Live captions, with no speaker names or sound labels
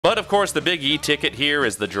But of course, the big E-ticket here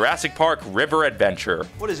is the Jurassic Park River Adventure.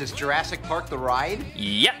 What is this, Jurassic Park the ride?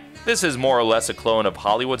 Yep. This is more or less a clone of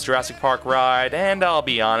Hollywood's Jurassic Park ride, and I'll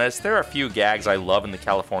be honest, there are a few gags I love in the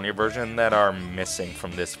California version that are missing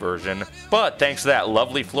from this version. But thanks to that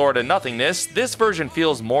lovely Florida nothingness, this version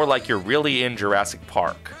feels more like you're really in Jurassic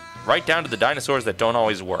Park. Right down to the dinosaurs that don't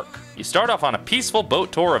always work. You start off on a peaceful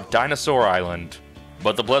boat tour of Dinosaur Island.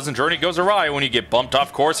 But the pleasant journey goes awry when you get bumped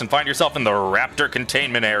off course and find yourself in the Raptor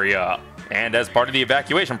containment area. And as part of the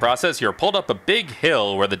evacuation process, you're pulled up a big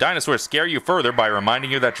hill where the dinosaurs scare you further by reminding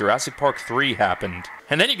you that Jurassic Park 3 happened.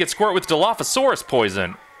 And then you get squirt with Dilophosaurus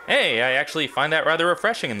poison. Hey, I actually find that rather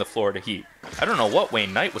refreshing in the Florida heat. I don't know what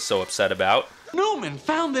Wayne Knight was so upset about. Newman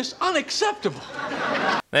found this unacceptable.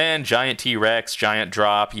 Then giant T-Rex, giant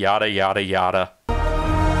drop, yada yada yada.